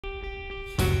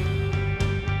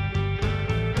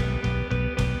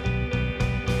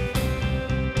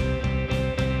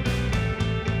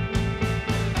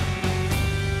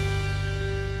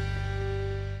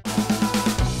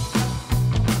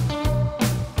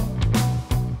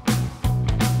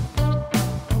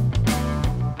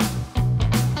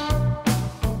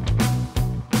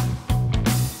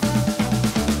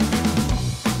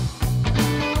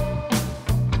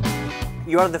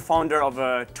You are the founder of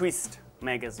Twissst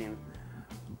magazine.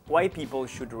 Why people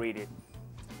should read it?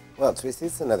 Well, Twissst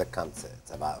is another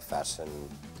concept about fashion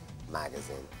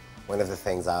magazine. One of the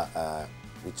things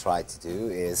we try to do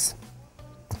is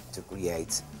to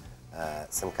create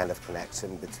some kind of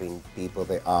connection between people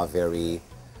that are very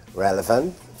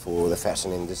relevant for the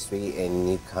fashion industry and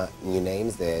new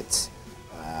names that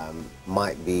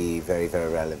might be very,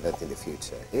 very relevant in the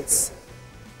future. It's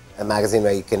a magazine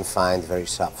where you can find very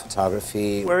sharp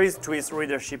photography. Where is Twissst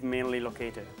readership mainly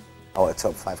located? Our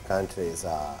top 5 countries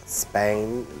are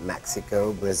Spain,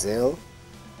 Mexico, Brazil,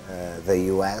 the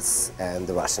US and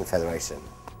the Russian Federation.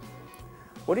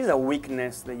 What is a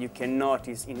weakness that you can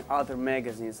notice in other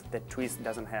magazines that Twissst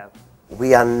doesn't have?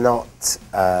 We are not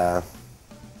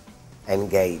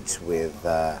engaged with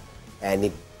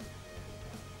any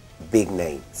big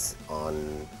names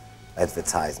on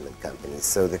advertisement companies,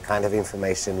 so the kind of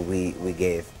information we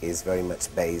give is very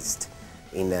much based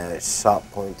in a sharp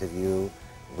point of view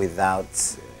without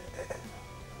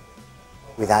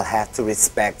have to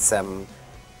respect some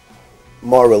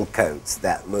moral codes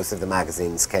that most of the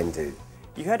magazines can do.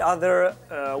 You had other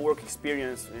work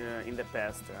experience in the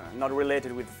past, not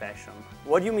related with fashion.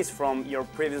 What do you miss from your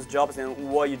previous jobs and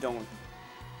what you don't?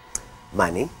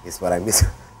 Money is what I miss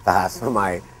perhaps from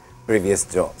my previous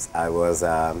jobs. I was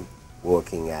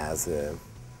working as a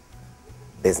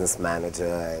business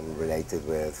manager and related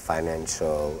with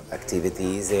financial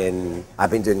activities, and I've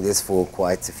been doing this for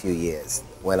quite a few years.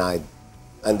 When I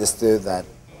understood that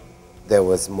there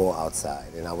was more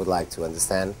outside and I would like to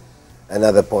understand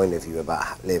another point of view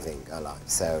about living a life.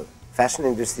 So fashion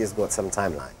industry has got some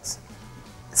timelines,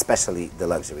 especially the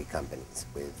luxury companies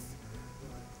with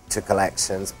 2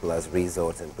 collections plus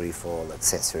resort and pre-fall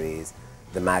accessories.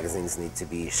 The magazines need to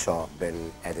be sharp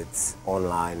and edit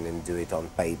online and do it on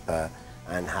paper,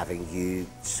 and having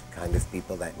huge kind of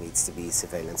people that needs to be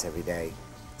surveillance every day.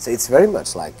 So it's very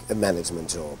much like a management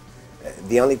job.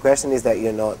 The only question is that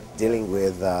you're not dealing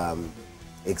with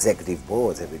executive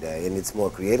boards every day, and it's more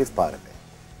creative part of it.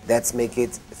 That's make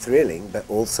it thrilling, but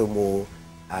also more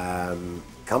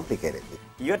complicated.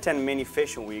 You attend many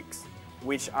fashion weeks,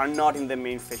 which are not in the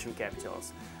main fashion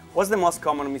capitals. What's the most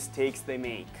common mistakes they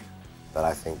make? But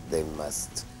I think they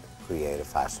must create a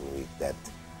fashion week that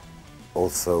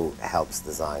also helps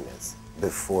designers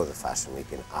before the fashion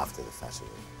week and after the fashion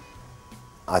week.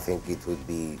 I think it would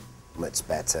be much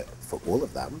better for all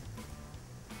of them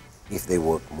if they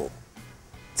work more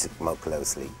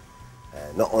closely,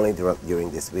 not only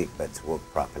during this week, but work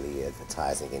properly,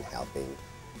 advertising and helping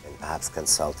and perhaps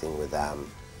consulting with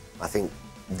them. I think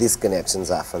these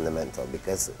connections are fundamental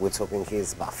because we're talking here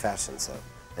is about fashion,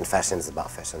 and fashion is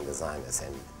about fashion designers,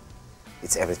 and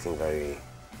it's everything very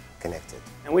connected.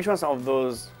 And which ones of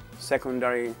those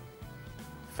secondary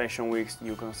fashion weeks do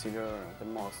you consider the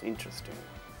most interesting?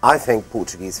 I think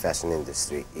Portuguese fashion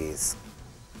industry is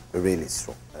really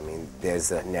strong. I mean,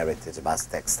 there's a heritage about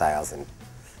textiles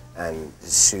and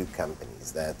shoe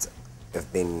companies that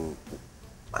have been,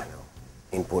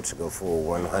 in Portugal for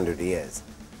 100 years.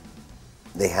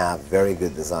 They have very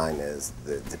good designers.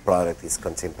 The product is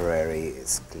contemporary,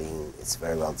 it's clean, it's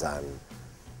very well done,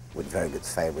 with very good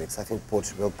fabrics. I think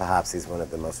Portugal perhaps is one of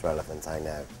the most relevant I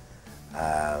know.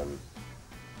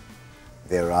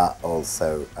 There are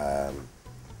also,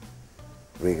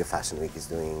 Riga Fashion Week is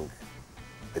doing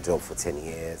the job for 10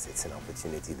 years. It's an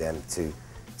opportunity then to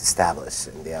establish,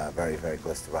 and they are very, very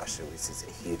close to Russia, which is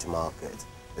a huge market,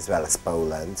 as well as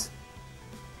Poland.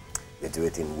 They do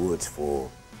it in wood for,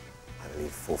 I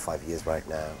believe, 4 or 5 years right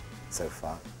now, so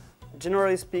far.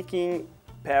 Generally speaking,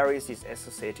 Paris is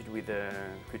associated with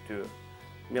couture.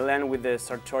 Milan with the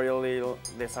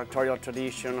sartorial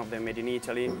tradition of the made in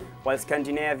Italy, while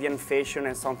Scandinavian fashion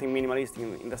has something minimalist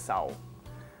in the south.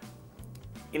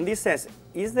 In this sense,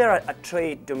 is there a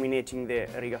trade dominating the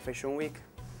Riga Fashion Week?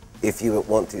 If you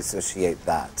want to associate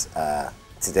that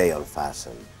today on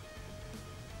fashion,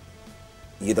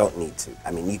 you don't need to. I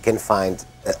mean, you can find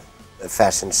a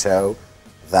fashion show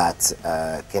that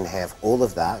can have all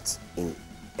of that in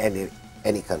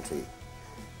any country,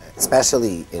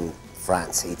 especially in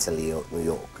France, Italy or New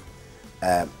York.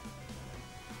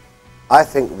 I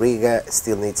think Riga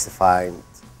still needs to find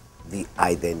the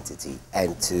identity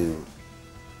and to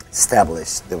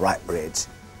establish the right bridge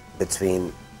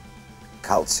between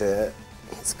culture,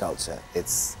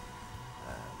 its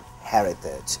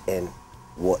heritage, and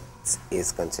what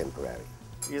is contemporary.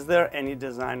 Is there any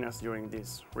designers during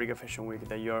this Riga Fashion Week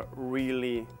that you're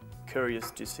really curious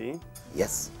to see?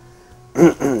 Yes,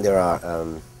 there are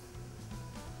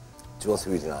 2 or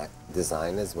 3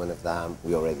 designers. One of them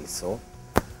we already saw.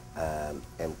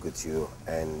 m-couture,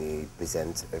 and it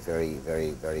presents a very,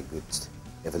 very, very good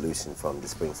evolution from the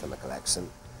spring-summer collection.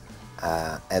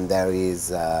 And there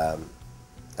is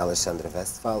Alexandra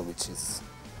Westphal, which is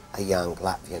a young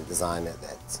Latvian designer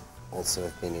that also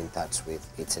have been in touch with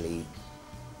Italy,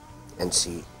 and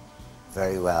she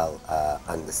very well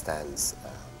understands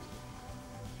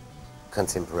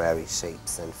contemporary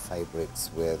shapes and fabrics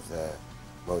with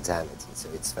modernity, so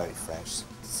it's very fresh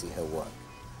to see her work.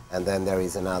 And then there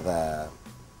is another,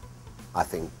 I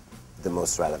think, the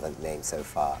most relevant name so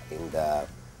far in the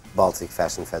Baltic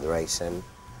Fashion Federation,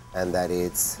 and that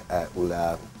is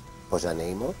Ulla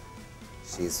Pojanemo.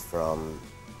 She's from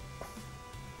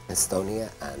Estonia,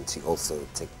 and she also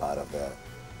took part of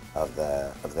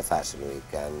the Fashion Week.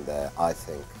 And I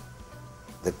think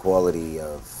the quality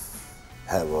of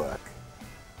her work,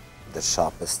 the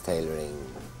sharpest tailoring,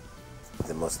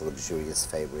 the most luxurious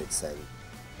favorites, and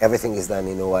everything is done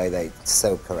in a way that it's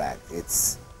so correct.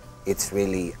 It's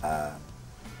really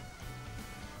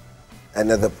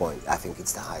another point. I think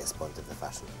it's the highest point of the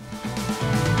Fashion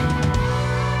Week.